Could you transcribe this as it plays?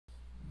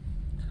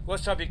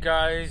What's up, you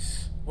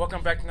guys?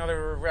 Welcome back to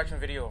another reaction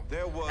video.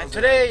 And an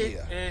today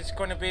idea is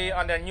going to be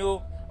on the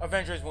new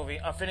Avengers movie,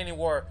 Infinity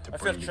War, to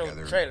official bring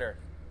together trailer.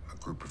 a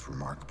group of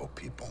remarkable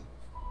people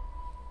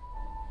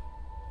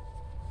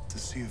to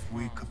see if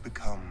we could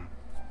become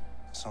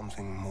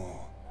something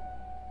more.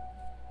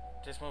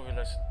 This movie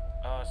looks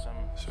awesome.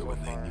 So when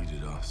far. they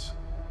needed us,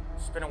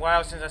 It's been a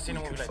while since I've seen a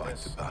we movie could like fight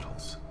this. the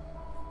battles.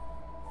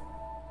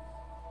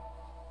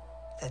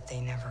 That they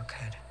never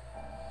could.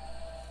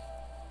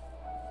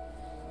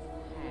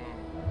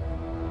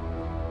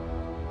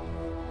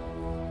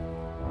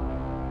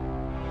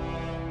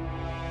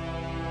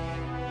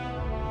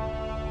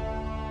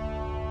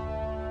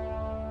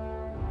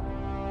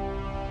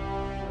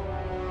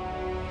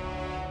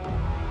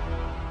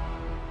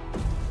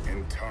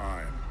 In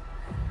time,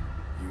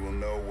 you will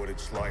know what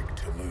it's like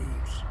to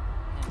lose.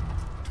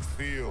 To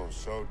feel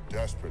so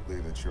desperately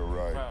that you're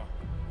right, Wow.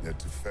 yet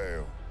to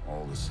fail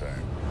all the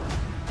same.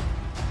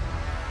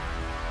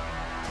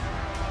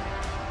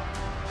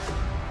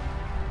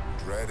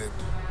 Dread it.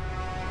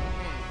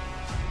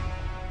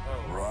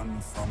 Run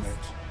from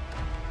it.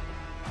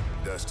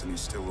 Destiny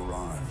still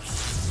arrives.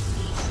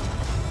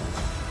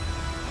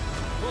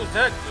 Who's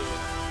that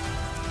dude?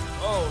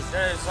 Oh,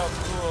 that is so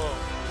cool.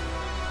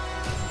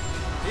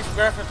 These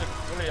graphics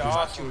are really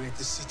awesome. Evacuate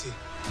the city.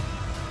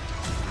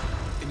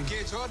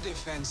 Engage all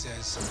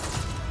defenses.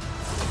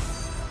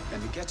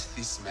 And get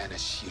this man a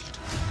shield.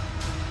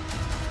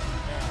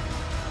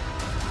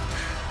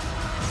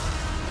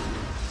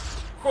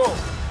 Cool.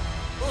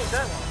 Who's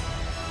that one?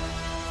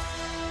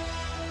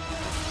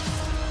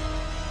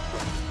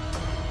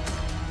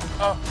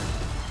 Oh,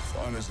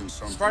 Fun isn't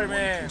something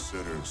Spider-Man, one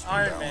considers for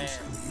Iron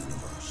balancing Man. the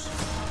universe.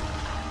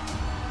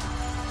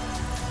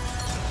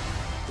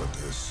 But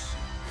this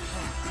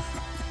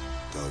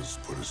does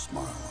put a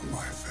smile on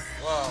my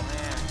face. wow,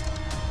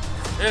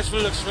 man. This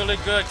looks really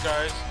good,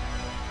 guys.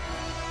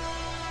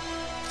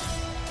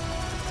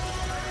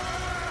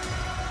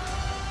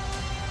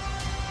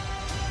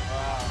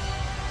 Wow.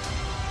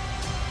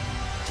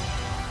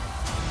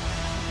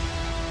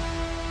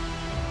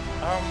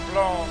 I'm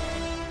blown.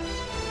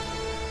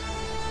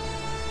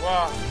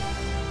 Wow.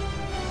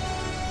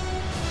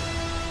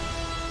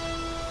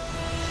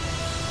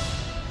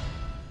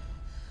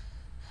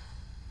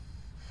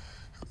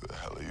 Who the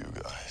hell are you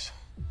guys?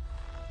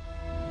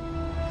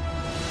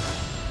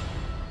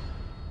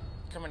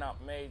 Coming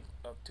out May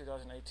of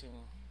 2018.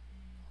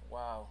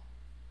 Wow.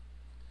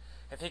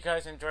 If you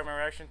guys enjoyed my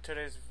reaction to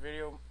this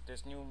video,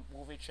 this new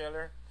movie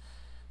trailer,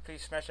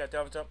 please smash that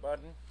thumbs up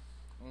button.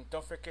 And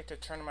don't forget to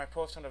turn on my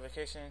post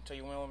notification so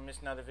you won't miss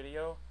another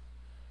video.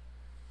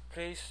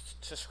 Please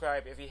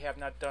subscribe if you have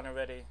not done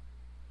already.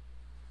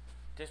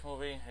 This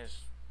movie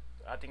is,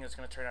 I think it's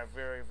going to turn out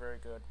very, very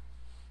good.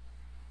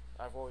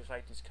 I've always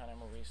liked these kind of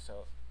movies,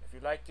 so if you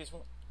like this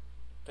one,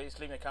 please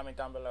leave me a comment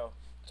down below.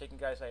 Check you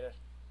guys later.